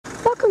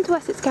Welcome to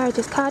Wessex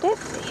Garages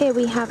Cardiff. Here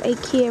we have a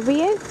Kia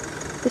Rio.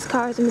 This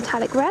car is a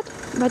metallic red,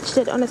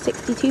 registered on a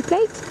 62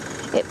 plate.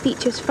 It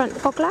features front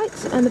fog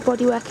lights and the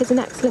bodywork is in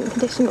excellent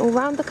condition all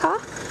round the car.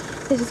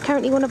 This is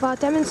currently one of our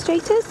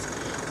demonstrators,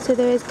 so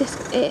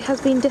it has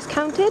been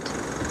discounted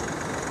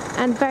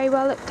and very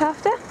well looked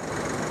after.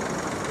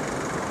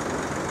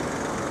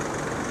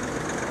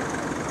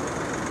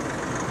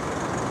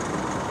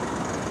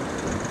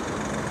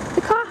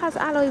 The car has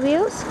alloy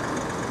wheels.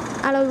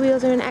 Alloy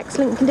wheels are in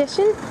excellent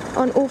condition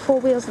on all four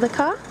wheels of the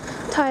car.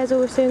 Tyres are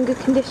also in good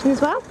condition as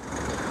well.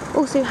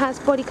 Also has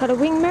body colour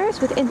wing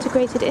mirrors with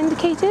integrated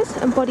indicators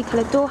and body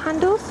colour door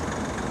handles.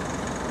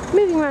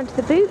 Moving around to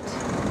the boot.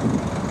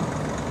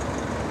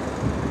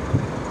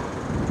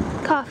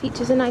 The car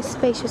features a nice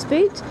spacious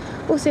boot.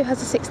 Also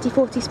has a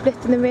 60-40 split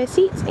in the rear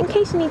seats in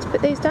case you need to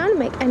put those down and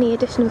make any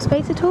additional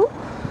space at all.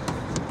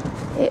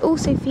 It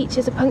also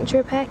features a puncture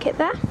repair kit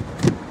there.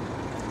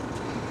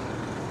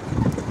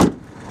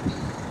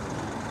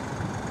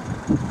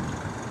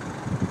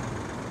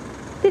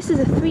 This is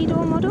a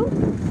 3-door model.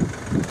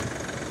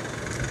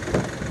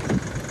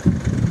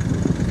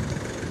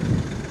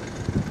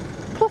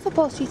 Cloth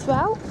upholstery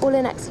throughout, all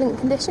in excellent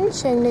condition,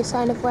 showing no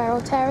sign of wear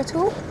or tear at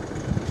all.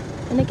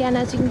 And again,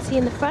 as you can see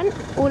in the front,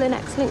 all in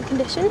excellent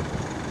condition.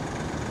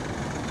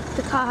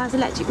 The car has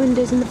electric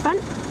windows in the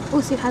front,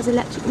 also has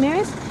electric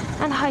mirrors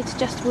and a height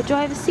adjustable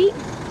driver's seat.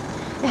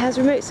 It has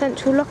remote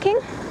central locking.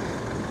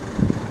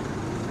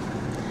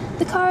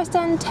 The car has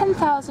done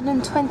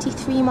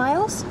 10,023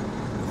 miles.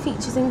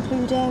 Features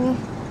including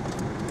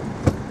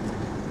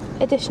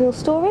additional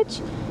storage,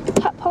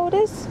 cup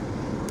holders,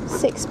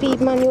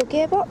 6-speed manual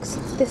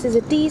gearbox. This is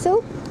a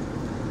diesel.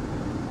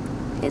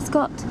 It's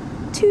got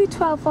two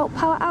 12-volt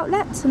power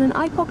outlets and an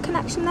iPod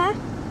connection there.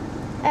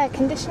 Air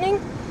conditioning,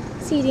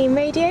 CD and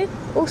radio.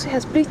 Also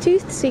has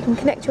Bluetooth so you can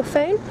connect your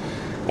phone.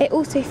 It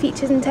also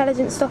features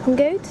intelligent stop and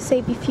go to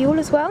save you fuel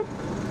as well.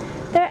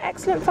 There are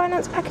excellent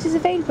finance packages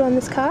available on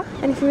this car,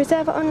 and if you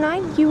reserve it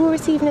online you will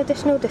receive an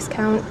additional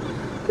discount.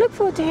 Look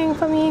forward to hearing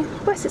from you.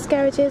 Wessex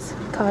Garages,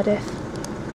 Cardiff.